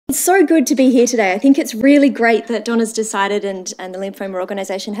It's so good to be here today. I think it's really great that Donna's decided and the Lymphoma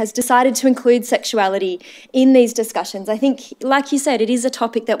organisation has decided to include sexuality in these discussions. I think, like you said, it is a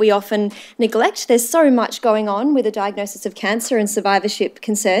topic that we often neglect. There's so much going on with a diagnosis of cancer and survivorship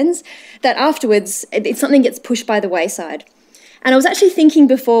concerns that afterwards it's something that gets pushed by the wayside. And I was actually thinking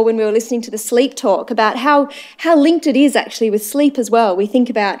before when we were listening to the sleep talk about how linked it is actually with sleep as well. We think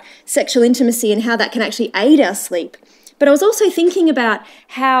about sexual intimacy and how that can actually aid our sleep. But I was also thinking about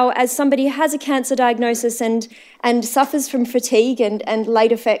how, as somebody who has a cancer diagnosis and suffers from fatigue and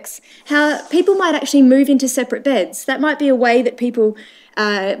late effects, how people might actually move into separate beds. That might be a way that people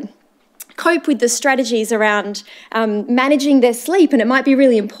cope with the strategies around managing their sleep, and it might be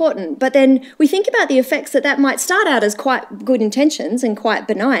really important. But then we think about the effects that might start out as quite good intentions and quite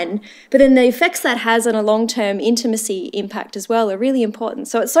benign, but then the effects that has on a long-term intimacy impact as well are really important.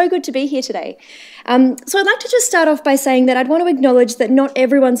 So it's so good to be here today. So I'd like to just start off by saying that I'd want to acknowledge that not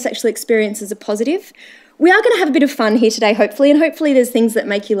everyone's sexual experiences are positive. We are going to have a bit of fun here today, hopefully, and hopefully there's things that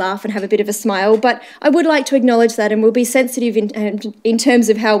make you laugh and have a bit of a smile, but I would like to acknowledge that, and we'll be sensitive in terms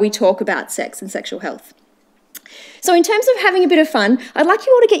of how we talk about sex and sexual health. So in terms of having a bit of fun, I'd like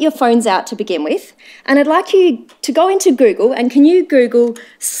you all to get your phones out to begin with, and I'd like you to go into Google, and can you Google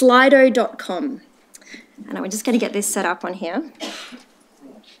slido.com? And I'm just going to get this set up on here.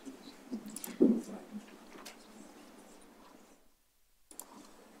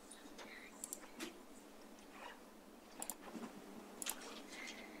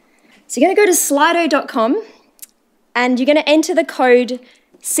 So you're going to go to slido.com and you're going to enter the code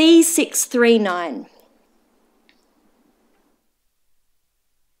C639.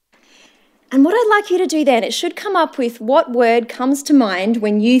 And what I'd like you to do then, it should come up with what word comes to mind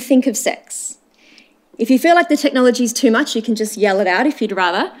when you think of sex. If you feel like the technology is too much, you can just yell it out if you'd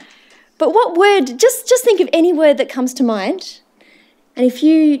rather. But what word, just think of any word that comes to mind. And if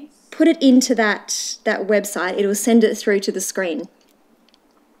you put it into that website, it will send it through to the screen.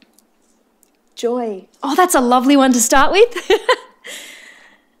 Joy. Oh, that's a lovely one to start with.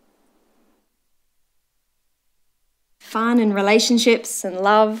 Fun and relationships and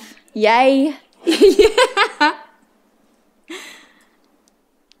love. Yay. Yeah.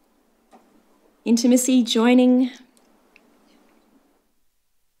 Intimacy, joining.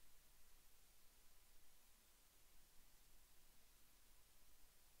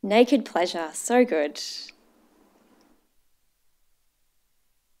 Naked pleasure. So good.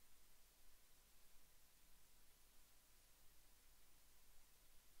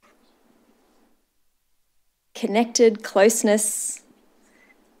 Connected, closeness,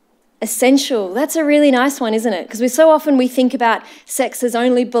 essential. That's a really nice one, isn't it? Because so often we think about sex as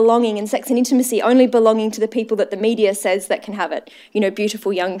only belonging and sex and intimacy only belonging to the people that the media says that can have it. You know,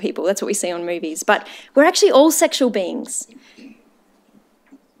 beautiful young people. That's what we see on movies. But we're actually all sexual beings.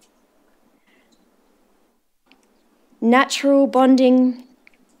 Natural bonding.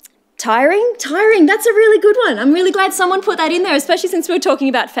 Tiring? Tiring, that's a really good one. I'm really glad someone put that in there, especially since we were talking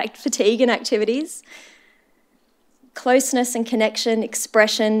about fatigue and activities. Closeness and connection,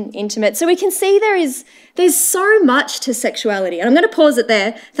 expression, intimate. So we can see there's so much to sexuality. And I'm going to pause it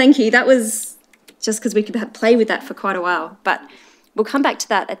there. Thank you. That was just because we could play with that for quite a while. But we'll come back to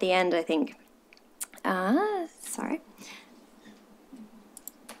that at the end, I think. Sorry.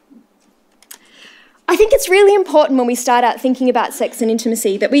 I think it's really important when we start out thinking about sex and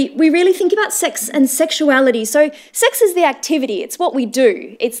intimacy that we really think about sex and sexuality. So sex is the activity. It's what we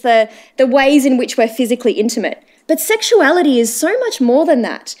do. It's the ways in which we're physically intimate. But sexuality is so much more than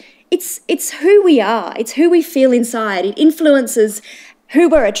that. It's who we are. It's who we feel inside. It influences who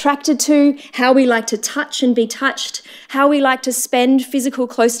we're attracted to, how we like to touch and be touched, how we like to spend physical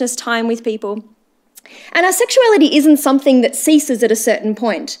closeness time with people. And our sexuality isn't something that ceases at a certain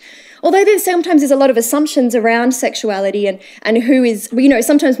point. Although sometimes there's a lot of assumptions around sexuality and who is, you know,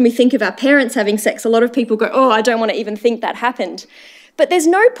 sometimes when we think of our parents having sex, a lot of people go, oh, I don't want to even think that happened. But there's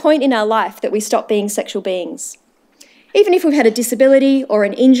no point in our life that we stop being sexual beings. Even if we've had a disability or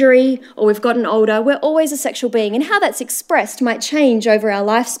an injury or we've gotten older, we're always a sexual being, and how that's expressed might change over our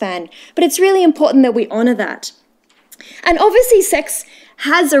lifespan. But it's really important that we honour that. And obviously sex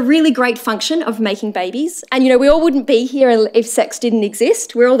has a really great function of making babies. And, you know, we all wouldn't be here if sex didn't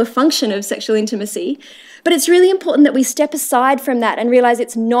exist. We're all the function of sexual intimacy. But it's really important that we step aside from that and realise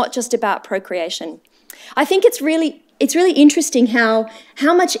it's not just about procreation. I think it's really interesting how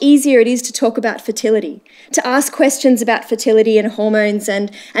much easier it is to talk about fertility, to ask questions about fertility and hormones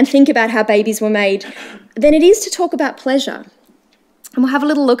and think about how babies were made, than it is to talk about pleasure. And we'll have a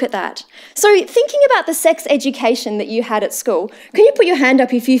little look at that. So thinking about the sex education that you had at school, can you put your hand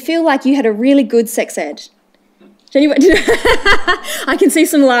up if you feel like you had a really good sex ed? I can see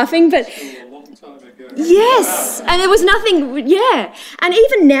some laughing, but yes, and there was nothing, yeah. And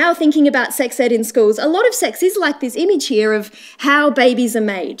even now, thinking about sex ed in schools, a lot of sex is like this image here of how babies are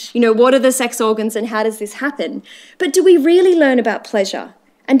made. You know, what are the sex organs and how does this happen? But do we really learn about pleasure?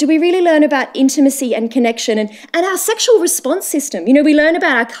 And do we really learn about intimacy and connection and our sexual response system? You know, we learn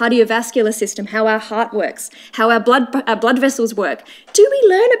about our cardiovascular system, how our heart works, how our blood vessels work. Do we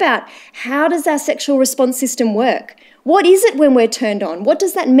learn about how does our sexual response system work? What is it when we're turned on? What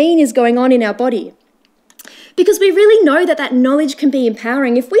does that mean is going on in our body? Because we really know that knowledge can be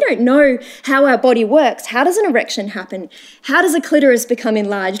empowering. If we don't know how our body works, how does an erection happen? How does a clitoris become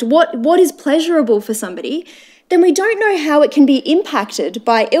enlarged? What is pleasurable for somebody? Then we don't know how it can be impacted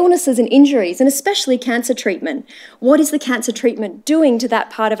by illnesses and injuries, and especially cancer treatment. What is the cancer treatment doing to that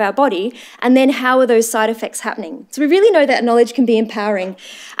part of our body? And then how are those side effects happening? So we really know that knowledge can be empowering.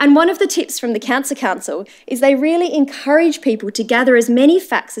 And one of the tips from the Cancer Council is they really encourage people to gather as many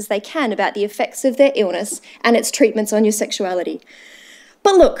facts as they can about the effects of their illness and its treatments on your sexuality.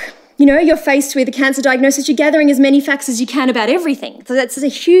 But look, you know, you're faced with a cancer diagnosis, you're gathering as many facts as you can about everything. So that's a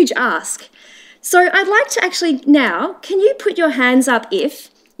huge ask. So I'd like to actually now, can you put your hands up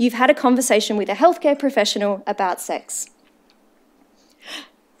if you've had a conversation with a healthcare professional about sex?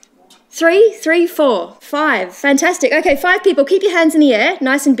 3, 4, 5. Fantastic. Okay, 5 people. Keep your hands in the air,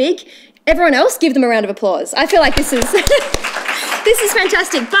 nice and big. Everyone else, give them a round of applause. I feel like this is this is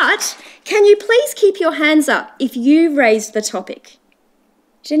fantastic. But can you please keep your hands up if you raised the topic?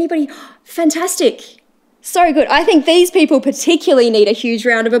 Did anybody? Fantastic. So good. I think these people particularly need a huge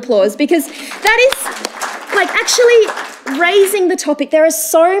round of applause because that is like actually raising the topic. There are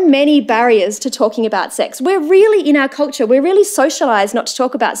so many barriers to talking about sex. We're really, in our culture, we're really socialised not to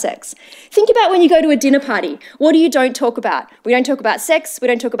talk about sex. Think about when you go to a dinner party. What do you don't talk about? We don't talk about sex. We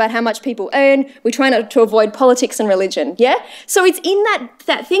don't talk about how much people earn. We try not to avoid politics and religion, yeah? So it's in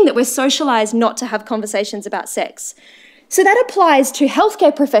that thing that we're socialised not to have conversations about sex. So that applies to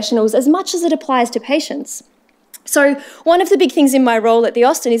healthcare professionals as much as it applies to patients. So one of the big things in my role at the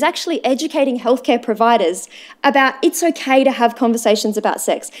Austin is actually educating healthcare providers about it's okay to have conversations about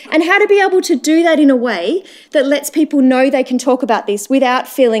sex and how to be able to do that in a way that lets people know they can talk about this without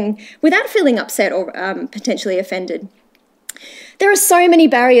feeling upset or potentially offended. There are so many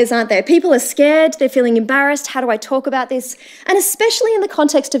barriers, aren't there? People are scared, they're feeling embarrassed. How do I talk about this? And especially in the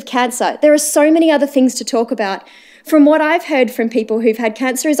context of cancer, there are so many other things to talk about. From what I've heard from people who've had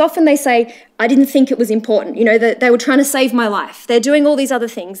cancer is often they say, I didn't think it was important, you know, that they were trying to save my life. They're doing all these other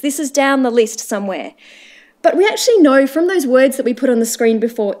things. This is down the list somewhere. But we actually know from those words that we put on the screen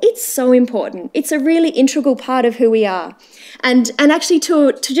before, it's so important. It's a really integral part of who we are. And actually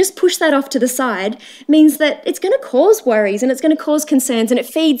to just push that off to the side means that it's going to cause worries and it's going to cause concerns and it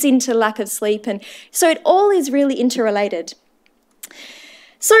feeds into lack of sleep. And so it all is really interrelated.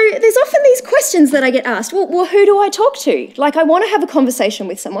 So there's often these questions that I get asked, well, who do I talk to? Like, I want to have a conversation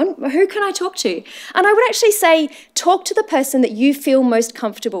with someone. Who can I talk to? And I would actually say, talk to the person that you feel most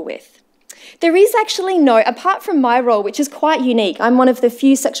comfortable with. There is actually apart from my role, which is quite unique, I'm one of the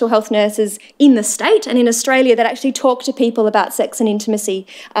few sexual health nurses in the state and in Australia that actually talk to people about sex and intimacy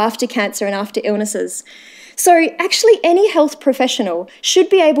after cancer and after illnesses. So actually any health professional should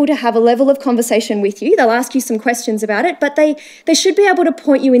be able to have a level of conversation with you. They'll ask you some questions about it, but they should be able to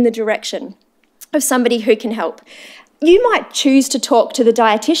point you in the direction of somebody who can help. You might choose to talk to the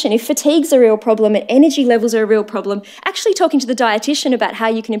dietitian. If fatigue's a real problem and energy levels are a real problem, actually talking to the dietitian about how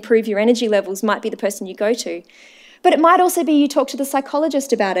you can improve your energy levels might be the person you go to. But it might also be you talk to the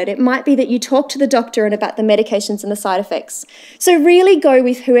psychologist about it. It might be that you talk to the doctor and about the medications and the side effects. So really go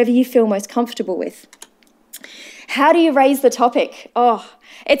with whoever you feel most comfortable with. How do you raise the topic? Oh,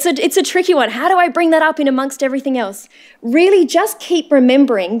 it's a tricky one. How do I bring that up in amongst everything else? Really just keep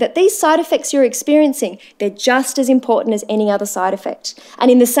remembering that these side effects you're experiencing, they're just as important as any other side effect.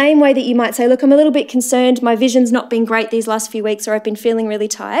 And in the same way that you might say, look, I'm a little bit concerned, my vision's not been great these last few weeks, or I've been feeling really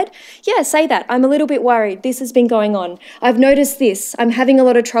tired. Yeah, say that. I'm a little bit worried. This has been going on. I've noticed this. I'm having a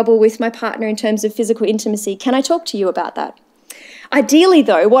lot of trouble with my partner in terms of physical intimacy. Can I talk to you about that? Ideally,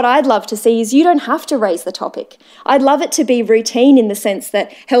 though, what I'd love to see is you don't have to raise the topic. I'd love it to be routine in the sense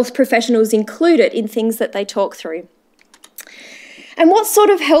that health professionals include it in things that they talk through. And what sort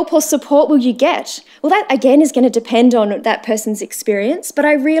of help or support will you get? Well, that again is going to depend on that person's experience, but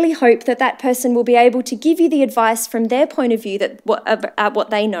I really hope that that person will be able to give you the advice from their point of view about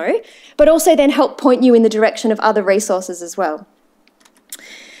what they know, but also then help point you in the direction of other resources as well.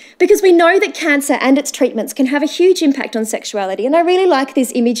 Because we know that cancer and its treatments can have a huge impact on sexuality. And I really like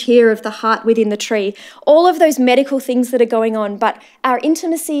this image here of the heart within the tree, all of those medical things that are going on, but our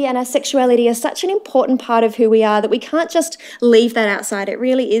intimacy and our sexuality are such an important part of who we are that we can't just leave that outside. It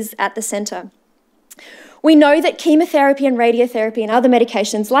really is at the centre. We know that chemotherapy and radiotherapy and other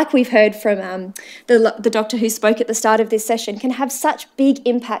medications, like we've heard from the doctor who spoke at the start of this session, can have such big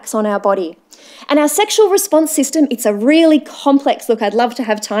impacts on our body. And our sexual response system, it's a really complex look. I'd love to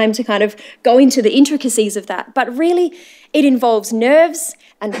have time to kind of go into the intricacies of that. But really, it involves nerves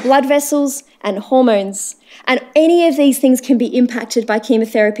and blood vessels and hormones. And any of these things can be impacted by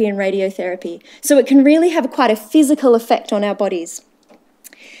chemotherapy and radiotherapy. So it can really have quite a physical effect on our bodies.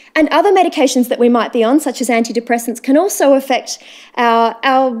 And other medications that we might be on, such as antidepressants, can also affect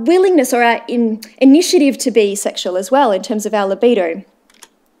our willingness or our initiative to be sexual as well, in terms of our libido.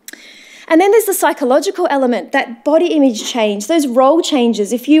 And then there's the psychological element, that body image change, those role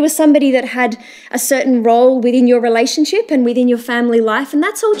changes. If you were somebody that had a certain role within your relationship and within your family life, and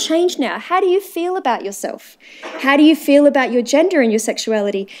that's all changed now, how do you feel about yourself? How do you feel about your gender and your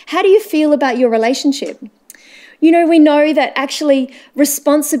sexuality? How do you feel about your relationship? You know, we know that actually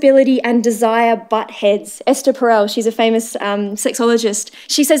responsibility and desire butt heads. Esther Perel, she's a famous sexologist,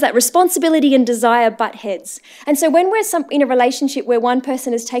 she says that responsibility and desire butt heads. And so when we're in a relationship where one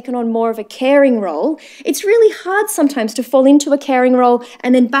person has taken on more of a caring role, it's really hard sometimes to fall into a caring role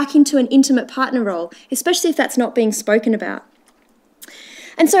and then back into an intimate partner role, especially if that's not being spoken about.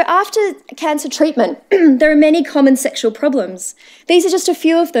 And so after cancer treatment, there are many common sexual problems. These are just a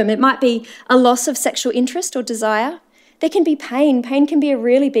few of them. It might be a loss of sexual interest or desire. There can be pain. Pain can be a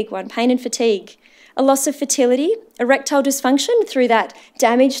really big one, pain and fatigue. A loss of fertility, erectile dysfunction through that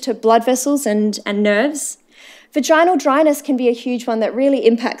damage to blood vessels and nerves. Vaginal dryness can be a huge one that really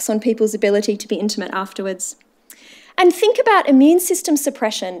impacts on people's ability to be intimate afterwards. And think about immune system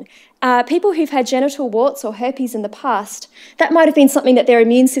suppression. People who've had genital warts or herpes in the past, that might have been something that their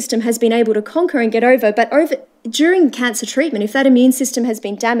immune system has been able to conquer and get over, but during cancer treatment, if that immune system has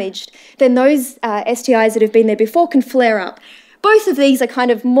been damaged, then those STIs that have been there before can flare up. Both of these are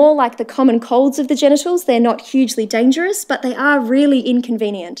kind of more like the common colds of the genitals. They're not hugely dangerous, but they are really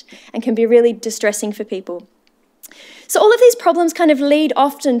inconvenient and can be really distressing for people. So all of these problems kind of lead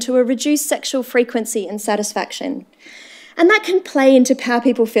often to a reduced sexual frequency and satisfaction. And that can play into how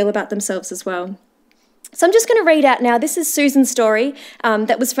people feel about themselves as well. So I'm just going to read out now, this is Susan's story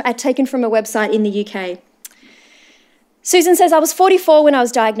that was taken from a website in the UK. Susan says, I was 44 when I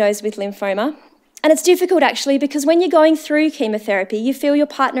was diagnosed with lymphoma. And it's difficult actually because when you're going through chemotherapy, you feel your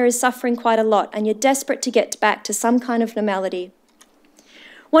partner is suffering quite a lot and you're desperate to get back to some kind of normality.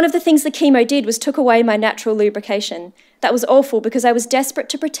 One of the things the chemo did was took away my natural lubrication. That was awful because I was desperate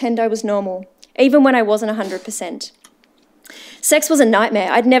to pretend I was normal, even when I wasn't 100%. Sex was a nightmare.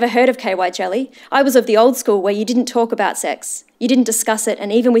 I'd never heard of KY jelly. I was of the old school where you didn't talk about sex. You didn't discuss it,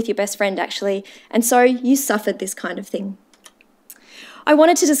 and even with your best friend, actually. And so you suffered this kind of thing. I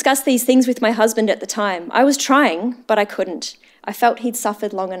wanted to discuss these things with my husband at the time. I was trying, but I couldn't. I felt he'd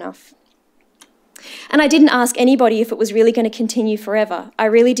suffered long enough. And I didn't ask anybody if it was really going to continue forever. I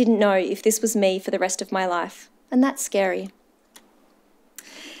really didn't know if this was me for the rest of my life. And that's scary.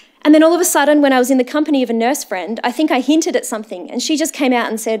 And then all of a sudden, when I was in the company of a nurse friend, I think I hinted at something and she just came out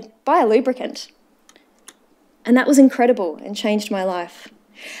and said, buy a lubricant. And that was incredible and changed my life.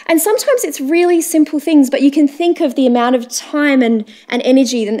 And sometimes it's really simple things, but you can think of the amount of time and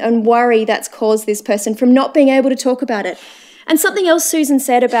energy and worry that's caused this person from not being able to talk about it. And something else Susan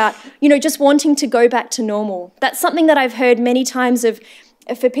said about, just wanting to go back to normal. That's something that I've heard many times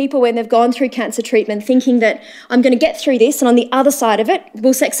for people when they've gone through cancer treatment, thinking that I'm going to get through this and on the other side of it,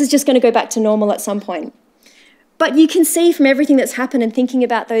 well, sex is just going to go back to normal at some point. But you can see from everything that's happened and thinking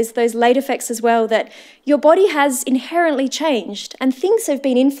about those late effects as well that your body has inherently changed and things have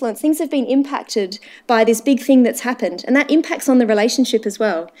been influenced, things have been impacted by this big thing that's happened, and that impacts on the relationship as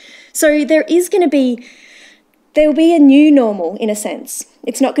well. So there will be a new normal in a sense.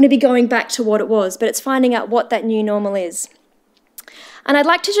 It's not going to be going back to what it was, but it's finding out what that new normal is. And I'd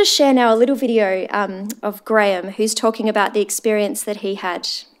like to just share now a little video of Graham, who's talking about the experience that he had.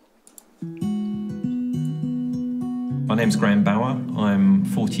 My name's Graham Bauer. I'm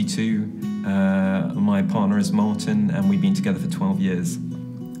 42. My partner is Martin, and we've been together for 12 years.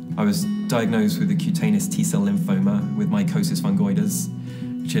 I was diagnosed with a cutaneous T-cell lymphoma with mycosis fungoides,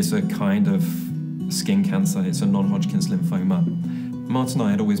 which is a kind of skin cancer. It's a non-Hodgkin's lymphoma. Martin and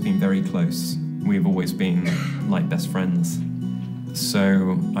I had always been very close. We've always been like best friends.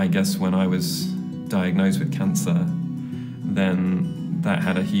 So I guess when I was diagnosed with cancer, then that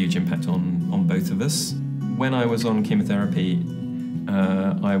had a huge impact on both of us. When I was on chemotherapy,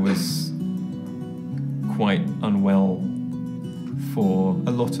 I was quite unwell for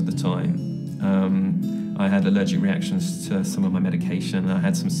a lot of the time. I had allergic reactions to some of my medication, and I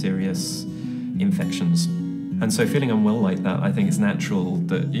had some serious infections. And so feeling unwell like that, I think it's natural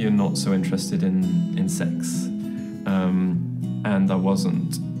that you're not so interested in sex. And I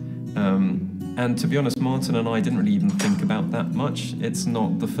wasn't. And to be honest, Martin and I didn't really even think about that much. It's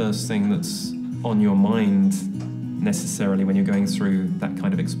not the first thing that's on your mind necessarily when you're going through that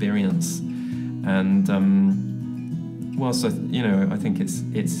kind of experience. And whilst I think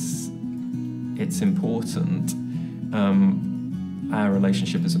it's important, our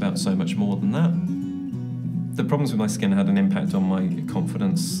relationship is about so much more than that. The problems with my skin had an impact on my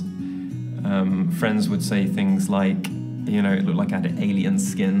confidence. Friends would say things like, it looked like I had alien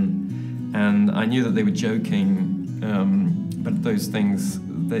skin, and I knew that they were joking, but those things,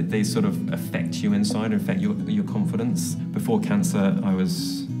 they sort of affect you inside, affect your confidence. Before cancer, I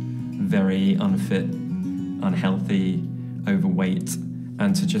was very unfit, unhealthy, overweight,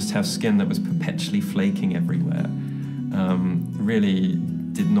 and to just have skin that was perpetually flaking everywhere really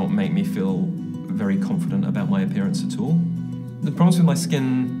did not make me feel very confident about my appearance at all. The problems with my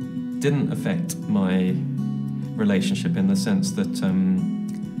skin didn't affect my relationship in the sense that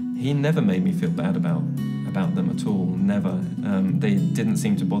he never made me feel bad about them at all, never. They didn't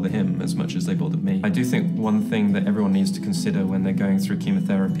seem to bother him as much as they bothered me. I do think one thing that everyone needs to consider when they're going through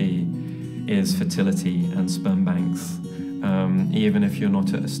chemotherapy is fertility and sperm banks. Even if you're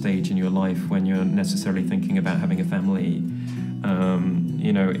not at a stage in your life when you're necessarily thinking about having a family,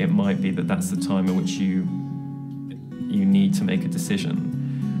 it might be that that's the time in which you need to make a decision.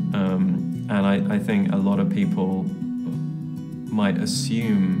 And I think a lot of people might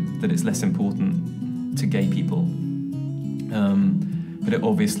assume that it's less important to gay people. But it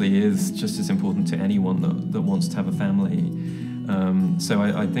obviously is just as important to anyone that wants to have a family. So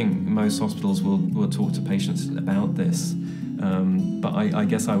I think most hospitals will talk to patients about this. But I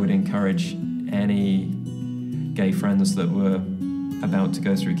guess I would encourage any gay friends that were about to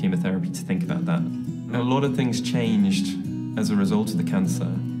go through chemotherapy to think about that. A lot of things changed as a result of the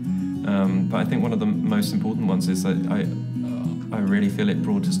cancer. But I think one of the most important ones is that I really feel it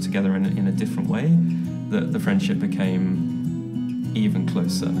brought us together in a different way, that the friendship became even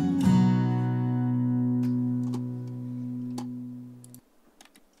closer.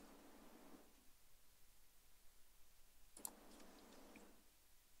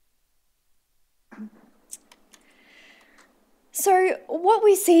 So what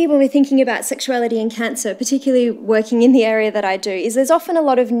we see when we're thinking about sexuality and cancer, particularly working in the area that I do, is there's often a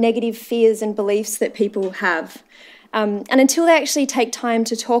lot of negative fears and beliefs that people have. And until they actually take time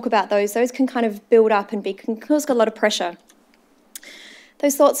to talk about those can kind of build up and can cause a lot of pressure.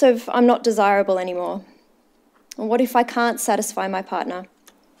 Those thoughts of, I'm not desirable anymore. And what if I can't satisfy my partner?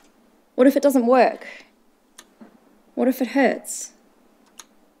 What if it doesn't work? What if it hurts?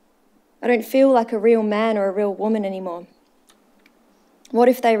 I don't feel like a real man or a real woman anymore. What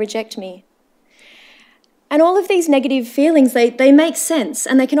if they reject me? And all of these negative feelings, they make sense,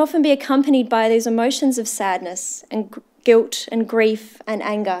 and they can often be accompanied by these emotions of sadness and guilt and grief and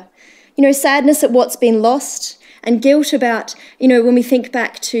anger. Sadness at what's been lost, and guilt about, when we think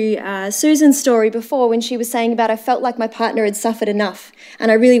back to Susan's story before, when she was saying about, I felt like my partner had suffered enough,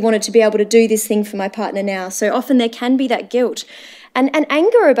 and I really wanted to be able to do this thing for my partner now. So often there can be that guilt. And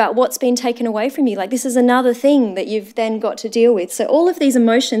anger about what's been taken away from you, like this is another thing that you've then got to deal with. So all of these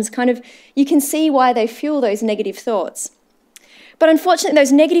emotions you can see why they fuel those negative thoughts. But unfortunately,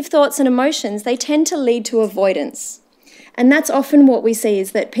 those negative thoughts and emotions, they tend to lead to avoidance. And that's often what we see,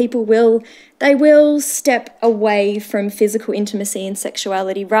 is that people will step away from physical intimacy and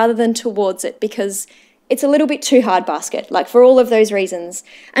sexuality rather than towards it, because it's a little bit too hard basket, like for all of those reasons.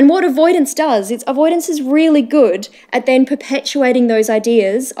 And what avoidance does, avoidance is really good at then perpetuating those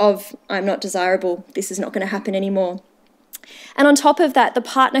ideas of, I'm not desirable, this is not going to happen anymore. And on top of that, the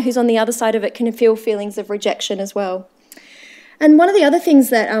partner who's on the other side of it can feel feelings of rejection as well. And one of the other things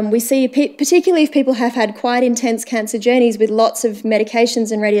that we see, particularly if people have had quite intense cancer journeys with lots of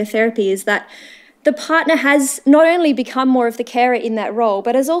medications and radiotherapy, is that the partner has not only become more of the carer in that role,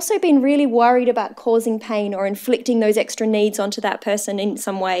 but has also been really worried about causing pain or inflicting those extra needs onto that person in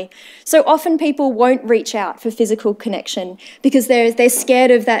some way. So often people won't reach out for physical connection because they're scared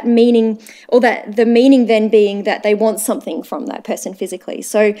of that meaning, or that the meaning then being that they want something from that person physically.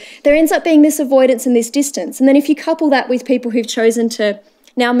 So there ends up being this avoidance and this distance. And then if you couple that with people who've chosen to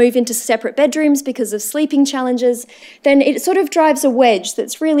now move into separate bedrooms because of sleeping challenges, then it sort of drives a wedge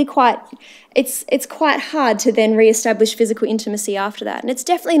that's really it's quite hard to then re-establish physical intimacy after that. And it's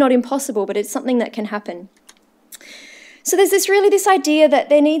definitely not impossible, but it's something that can happen. So there's this idea that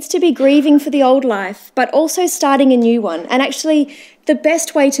there needs to be grieving for the old life, but also starting a new one. And actually, the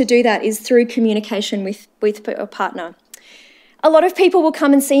best way to do that is through communication with a partner. A lot of people will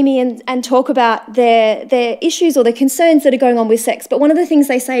come and see me and talk about their issues or their concerns that are going on with sex. But one of the things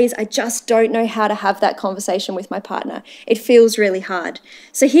they say is, I just don't know how to have that conversation with my partner. It feels really hard.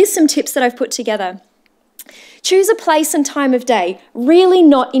 So here's some tips that I've put together. Choose a place and time of day. Really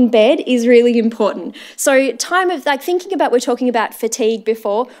not in bed is really important. So time of, like thinking about, we're talking about fatigue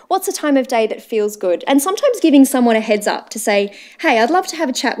before, what's a time of day that feels good? And sometimes giving someone a heads up to say, hey, I'd love to have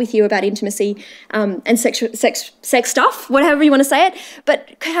a chat with you about intimacy and sex stuff, whatever you want to say it,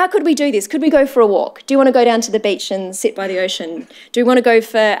 but how could we do this? Could we go for a walk? Do you want to go down to the beach and sit by the ocean? Do we want to go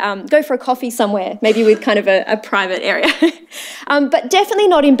for a coffee somewhere, maybe with kind of a private area? But definitely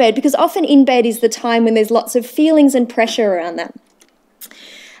not in bed, because often in bed is the time when there's lots of feelings and pressure around that.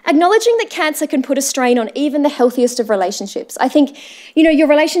 Acknowledging that cancer can put a strain on even the healthiest of relationships. I think, your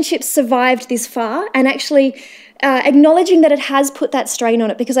relationship survived this far, and actually acknowledging that it has put that strain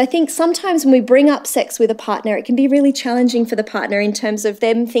on it, because I think sometimes when we bring up sex with a partner, it can be really challenging for the partner in terms of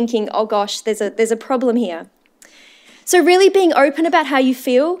them thinking, oh gosh, there's a problem here. So really being open about how you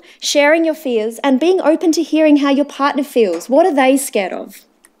feel, sharing your fears, and being open to hearing how your partner feels. What are they scared of?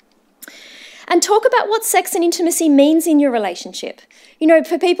 And talk about what sex and intimacy means in your relationship.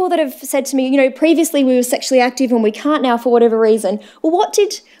 For people that have said to me, previously we were sexually active and we can't now for whatever reason. Well,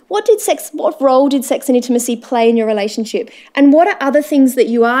 what role did sex and intimacy play in your relationship? And what are other things that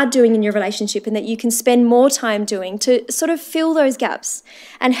you are doing in your relationship and that you can spend more time doing to sort of fill those gaps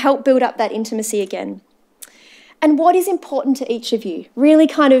and help build up that intimacy again? And what is important to each of you? Really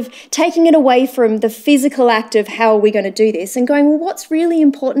kind of taking it away from the physical act of how are we going to do this and going, well, what's really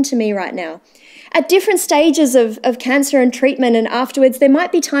important to me right now? At different stages of cancer and treatment and afterwards, there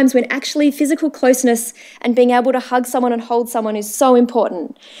might be times when actually physical closeness and being able to hug someone and hold someone is so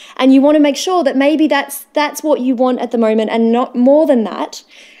important. And you want to make sure that maybe that's what you want at the moment and not more than that.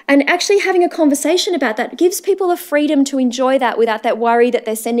 And actually having a conversation about that gives people the freedom to enjoy that without that worry that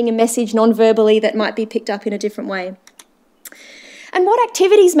they're sending a message non-verbally that might be picked up in a different way. And what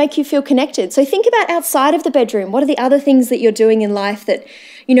activities make you feel connected? So think about outside of the bedroom. What are the other things that you're doing in life that,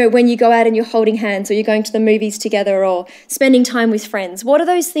 when you go out and you're holding hands or you're going to the movies together or spending time with friends? What are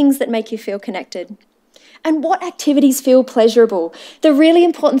those things that make you feel connected? And what activities feel pleasurable? The really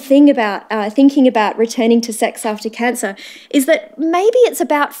important thing about thinking about returning to sex after cancer is that maybe it's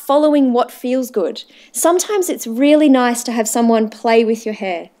about following what feels good. Sometimes it's really nice to have someone play with your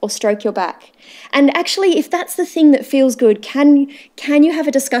hair or stroke your back. And actually, if that's the thing that feels good, can you have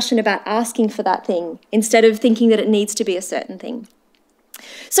a discussion about asking for that thing instead of thinking that it needs to be a certain thing?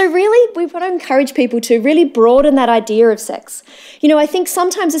 So really, we want to encourage people to really broaden that idea of sex. I think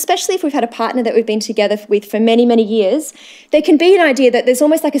sometimes, especially if we've had a partner that we've been together with for many, many years, there can be an idea that there's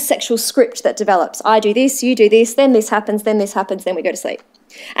almost like a sexual script that develops. I do this, you do this, then this happens, then we go to sleep.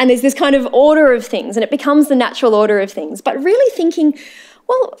 And there's this kind of order of things, and it becomes the natural order of things. But really thinking,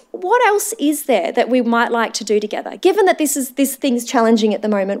 well, what else is there that we might like to do together? Given that this thing's challenging at the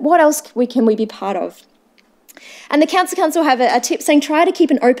moment, what else can we be part of? And the Cancer Council have a tip saying try to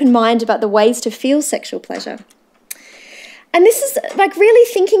keep an open mind about the ways to feel sexual pleasure. And this is like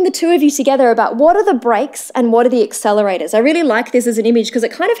really thinking the two of you together about what are the brakes and what are the accelerators. I really like this as an image because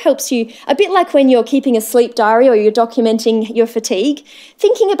it kind of helps you, a bit like when you're keeping a sleep diary or you're documenting your fatigue,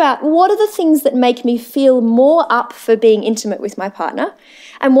 thinking about what are the things that make me feel more up for being intimate with my partner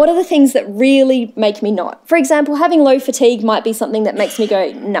and what are the things that really make me not. For example, having low fatigue might be something that makes me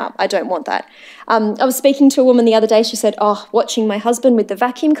go, no, I don't want that. I was speaking to a woman the other day, she said, watching my husband with the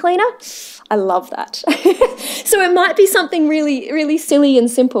vacuum cleaner, I love that. So it might be something really, really silly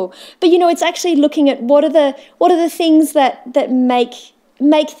and simple. But, it's actually looking at what are the things that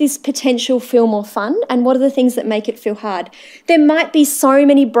make this potential feel more fun and what are the things that make it feel hard. There might be so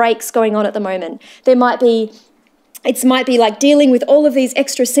many breaks going on at the moment. It might be like dealing with all of these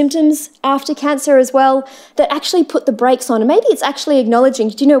extra symptoms after cancer as well that actually put the brakes on. And maybe it's actually acknowledging,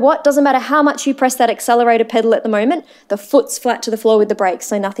 do you know what? Doesn't matter how much you press that accelerator pedal at the moment, the foot's flat to the floor with the brakes,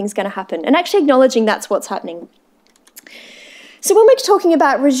 so nothing's going to happen. And actually acknowledging that's what's happening. So when we're talking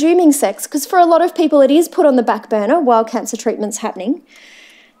about resuming sex, because for a lot of people it is put on the back burner while cancer treatment's happening,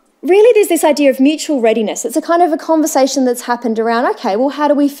 really there's this idea of mutual readiness. It's a kind of a conversation that's happened around, okay, well, how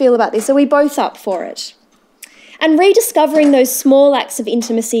do we feel about this? Are we both up for it? And rediscovering those small acts of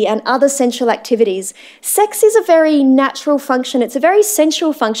intimacy and other sensual activities. Sex is a very natural function. It's a very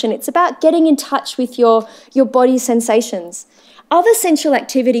sensual function. It's about getting in touch with your body sensations. Other sensual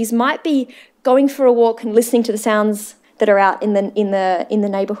activities might be going for a walk and listening to the sounds that are out in the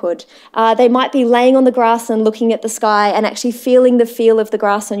neighbourhood. They might be laying on the grass and looking at the sky and actually feeling the feel of the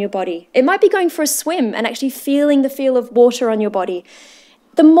grass on your body. It might be going for a swim and actually feeling the feel of water on your body.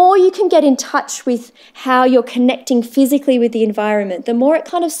 The more you can get in touch with how you're connecting physically with the environment, the more it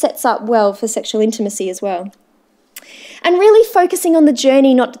kind of sets up well for sexual intimacy as well. And really focusing on the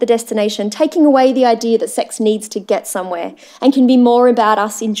journey, not the destination, taking away the idea that sex needs to get somewhere and can be more about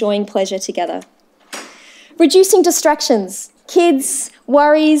us enjoying pleasure together. Reducing distractions, kids,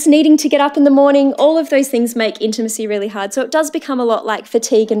 worries, needing to get up in the morning, all of those things make intimacy really hard. So it does become a lot like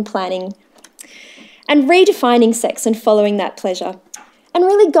fatigue and planning. And redefining sex and following that pleasure. And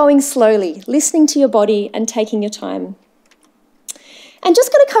really going slowly, listening to your body and taking your time. And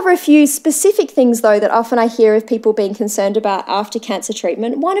just going to cover a few specific things, though, that often I hear of people being concerned about after cancer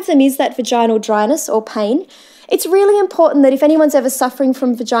treatment. One of them is that vaginal dryness or pain. It's really important that if anyone's ever suffering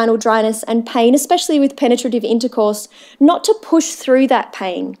from vaginal dryness and pain, especially with penetrative intercourse, not to push through that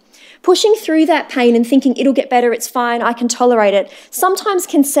pain. Pushing through that pain and thinking it'll get better, it's fine, I can tolerate it, sometimes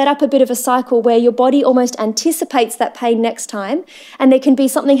can set up a bit of a cycle where your body almost anticipates that pain next time, and there can be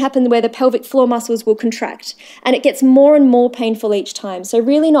something happen where the pelvic floor muscles will contract, and it gets more and more painful each time, so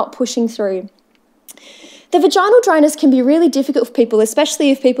really not pushing through. The vaginal dryness can be really difficult for people, especially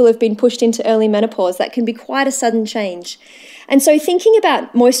if people have been pushed into early menopause. That can be quite a sudden change. And so thinking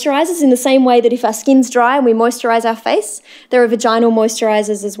about moisturisers in the same way that if our skin's dry and we moisturise our face, there are vaginal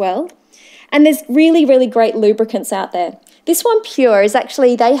moisturisers as well. And there's really, really great lubricants out there. This one, Pure, is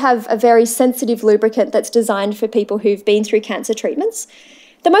actually, they have a very sensitive lubricant that's designed for people who've been through cancer treatments.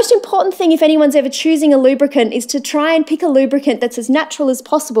 The most important thing, if anyone's ever choosing a lubricant, is to try and pick a lubricant that's as natural as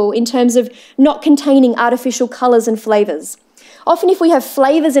possible in terms of not containing artificial colours and flavours. Often if we have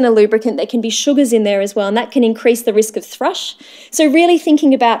flavours in a lubricant, there can be sugars in there as well, and that can increase the risk of thrush. So really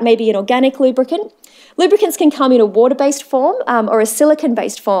thinking about maybe an organic lubricant. Lubricants can come in a water-based form or a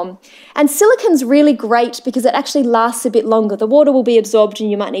silicone-based form. And silicone's really great because it actually lasts a bit longer. The water will be absorbed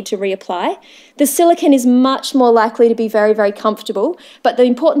and you might need to reapply. The silicone is much more likely to be very, very comfortable. But the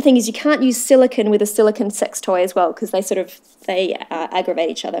important thing is you can't use silicone with a silicone sex toy as well because they aggravate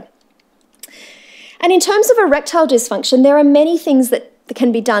each other. And in terms of erectile dysfunction, there are many things that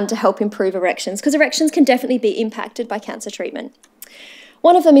can be done to help improve erections because erections can definitely be impacted by cancer treatment.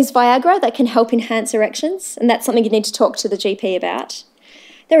 One of them is Viagra that can help enhance erections, and that's something you need to talk to the GP about.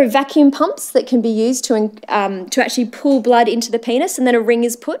 There are vacuum pumps that can be used to actually pull blood into the penis, and then a ring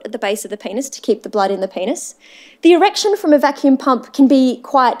is put at the base of the penis to keep the blood in the penis. The erection from a vacuum pump can be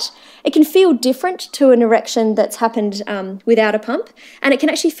it can feel different to an erection that's happened without a pump, and it can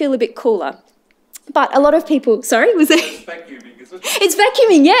actually feel a bit cooler. But a lot of people, sorry, was it? It's vacuuming, isn't it? It's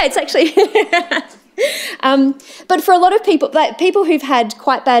vacuuming, yeah, it's actually... but for a lot of people, like people who've had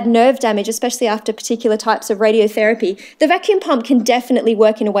quite bad nerve damage, especially after particular types of radiotherapy, the vacuum pump can definitely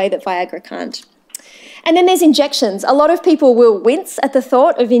work in a way that Viagra can't. And then there's injections. A lot of people will wince at the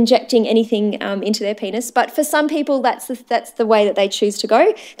thought of injecting anything into their penis, but for some people that's the way that they choose to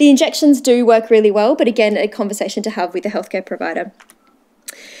go. The injections do work really well, but again, a conversation to have with the healthcare provider.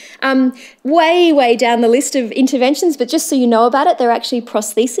 Way down the list of interventions, but just so you know about it, there are actually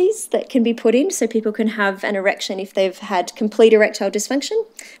prostheses that can be put in so people can have an erection if they've had complete erectile dysfunction.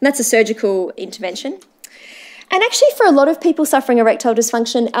 And that's a surgical intervention. And actually for a lot of people suffering erectile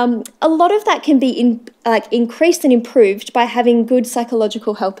dysfunction, a lot of that can be increased and improved by having good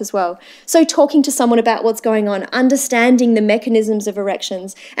psychological help as well. So talking to someone about what's going on, understanding the mechanisms of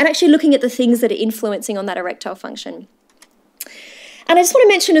erections, and actually looking at the things that are influencing on that erectile function. And I just want to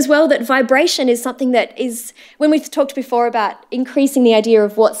mention as well that vibration is something that is, when we've talked before about increasing the idea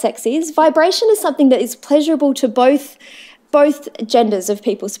of what sex is, vibration is something that is pleasurable to both genders of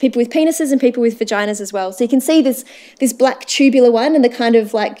people, so people with penises and people with vaginas as well. So you can see this black tubular one and the kind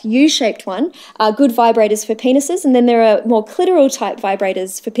of like U-shaped one are good vibrators for penises, and then there are more clitoral type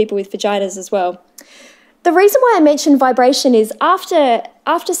vibrators for people with vaginas as well. The reason why I mention vibration is after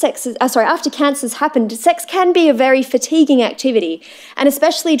cancer's happened, sex can be a very fatiguing activity, and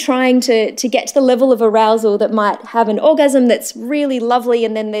especially trying to get to the level of arousal that might have an orgasm that's really lovely,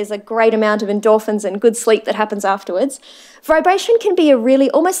 and then there's a great amount of endorphins and good sleep that happens afterwards. Vibration can be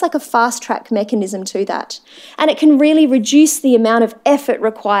almost like a fast-track mechanism to that, and it can really reduce the amount of effort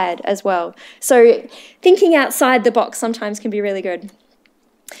required as well. So thinking outside the box sometimes can be really good.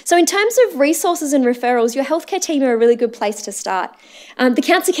 So in terms of resources and referrals, your healthcare team are a really good place to start. The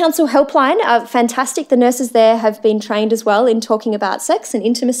Cancer Council helpline are fantastic. The nurses there have been trained as well in talking about sex and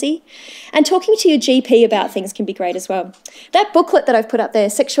intimacy. And talking to your GP about things can be great as well. That booklet that I've put up there,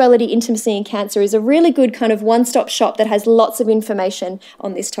 Sexuality, Intimacy and Cancer, is a really good kind of one-stop shop that has lots of information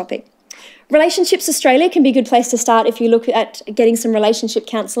on this topic. Relationships Australia can be a good place to start if you look at getting some relationship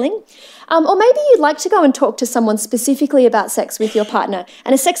counselling. Or maybe you'd like to go and talk to someone specifically about sex with your partner,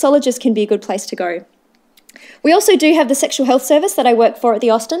 and a sexologist can be a good place to go. We also do have the sexual health service that I work for at the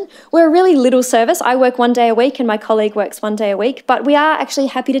Austin. We're a really little service. I work 1 day a week and my colleague works 1 day a week, but we are actually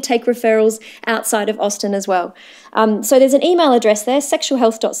happy to take referrals outside of Austin as well. So there's an email address there,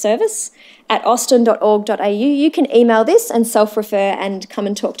 sexualhealth.service@austin.org.au. You can email this and self-refer and come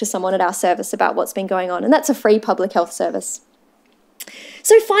and talk to someone at our service about what's been going on. And that's a free public health service.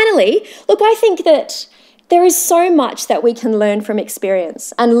 So finally, look, I think that there is so much that we can learn from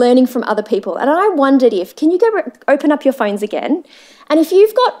experience and learning from other people. And I wondered can you open up your phones again? And if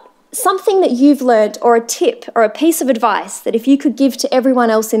you've got something that you've learned or a tip or a piece of advice that if you could give to everyone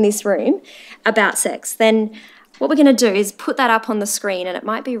else in this room about sex, then what we're going to do is put that up on the screen, and it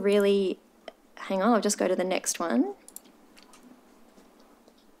might be really... Hang on, I'll just go to the next one.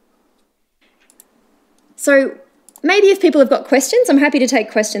 So maybe if people have got questions, I'm happy to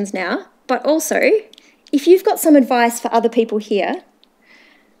take questions now, but also... if you've got some advice for other people here,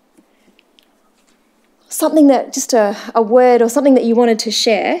 something that, just a word or something that you wanted to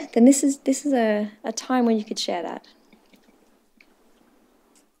share, then this is a time when you could share that.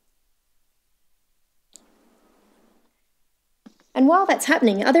 And while that's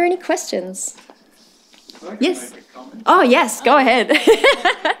happening, are there any questions? Yes. Oh, yes, go ahead.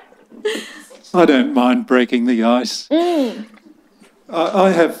 I don't mind breaking the ice. I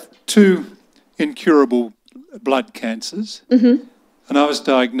have 2 incurable blood cancers, and I was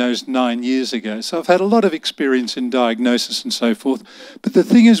diagnosed 9 years ago. So I've had a lot of experience in diagnosis and so forth. But the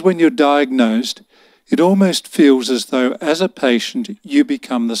thing is, when you're diagnosed, it almost feels as though, as a patient, you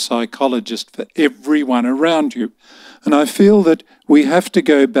become the psychologist for everyone around you. And I feel that we have to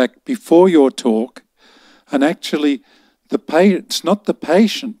go back before your talk, and actually, it's not the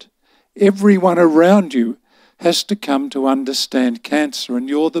patient. Everyone around you has to come to understand cancer, and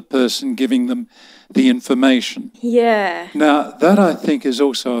you're the person giving them the information. Yeah. Now, that I think is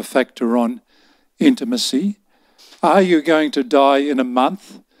also a factor on intimacy. Are you going to die in a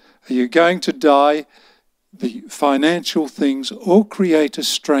month? Are you going to die? The financial things all create a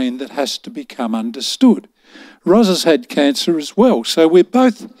strain that has to become understood. Ros has had cancer as well, so we're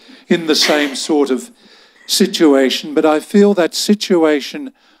both in the same sort of situation, but I feel that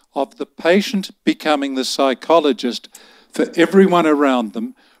situation of the patient becoming the psychologist for everyone around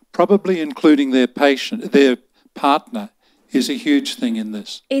them, probably including their partner, is a huge thing in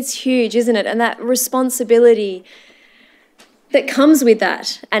this. It's huge, isn't it? And that responsibility that comes with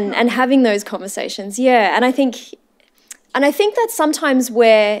that and having those conversations. Yeah, and I think that's sometimes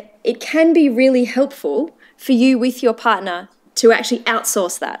where it can be really helpful for you with your partner to actually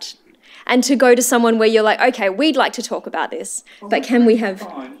outsource that. And to go to someone where you're like, okay, we'd like to talk about this, but can we have...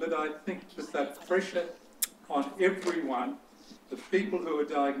 Fine, but I think that pressure on everyone, the people who are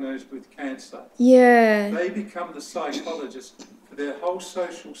diagnosed with cancer, they become the psychologist for their whole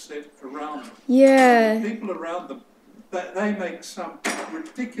social set around them. Yeah. And the people around them, they make some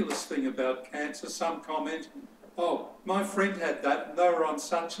ridiculous thing about cancer, some comment, oh, my friend had that and they were on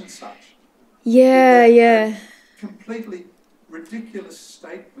such and such. Yeah. Completely ridiculous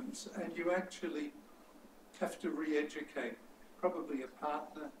statements, and you actually have to re-educate probably a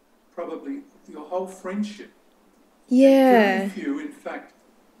partner, probably your whole friendship. Yeah. Very few, in fact,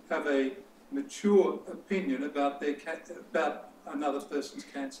 have a mature opinion about about another person's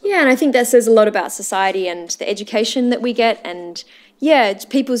cancer. Yeah, and I think that says a lot about society and the education that we get, and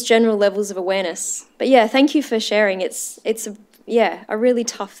people's general levels of awareness. But thank you for sharing. It's a really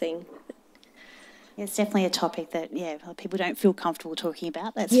tough thing. It's definitely a topic that, people don't feel comfortable talking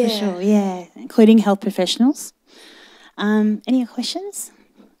about, that's for sure, including health professionals. Any questions?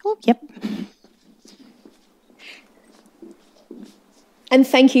 Oh, yep. And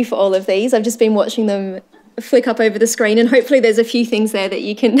thank you for all of these. I've just been watching them flick up over the screen, and hopefully there's a few things there that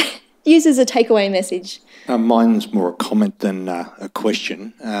you can use as a takeaway message. Mine's more a comment than a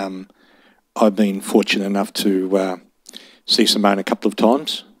question. I've been fortunate enough to see Simone a couple of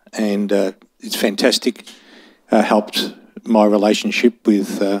times, and it's fantastic. Helped my relationship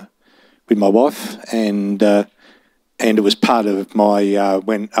with my wife, and it was part of my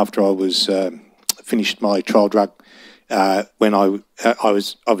after I was finished my trial drug. When I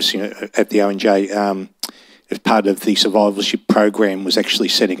was obviously at the ONJ, as part of the survivorship program, was actually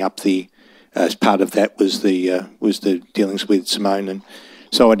setting up as part of that was the dealings with Simone, and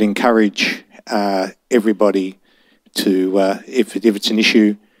so I'd encourage everybody to if it's an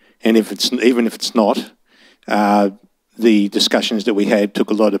issue. And even if it's not, the discussions that we had took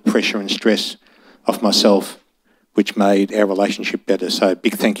a lot of pressure and stress off myself which made our relationship better. So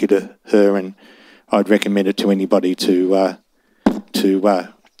big thank you to her, and I'd recommend it to anybody to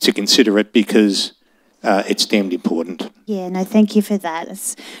consider it, because it's damned important. Yeah, no, thank you for that.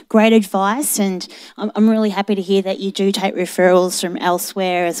 It's great advice, and I'm really happy to hear that you do take referrals from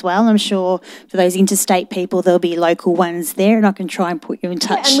elsewhere as well. I'm sure for those interstate people, there'll be local ones there, and I can try and put you in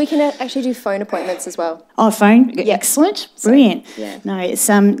touch. Yeah, and we can actually do phone appointments as well. Oh, phone? Yeah. Excellent. Brilliant. So, yeah. No, it's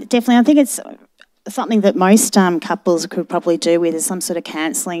definitely, I think it's something that most couples could probably do with, is some sort of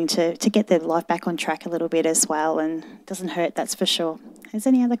counselling to get their life back on track a little bit as well, and it doesn't hurt, that's for sure. Is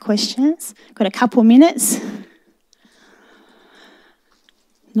there any other questions? Got a couple minutes?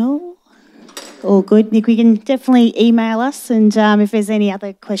 No? All good. Nick, we can definitely email us, and if there's any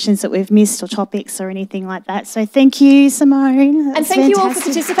other questions that we've missed or topics or anything like that. So thank you, Simone. And thank you all for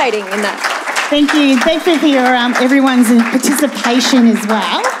participating in that. Thank you. Thank you for your everyone's participation as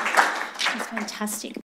well. That's fantastic.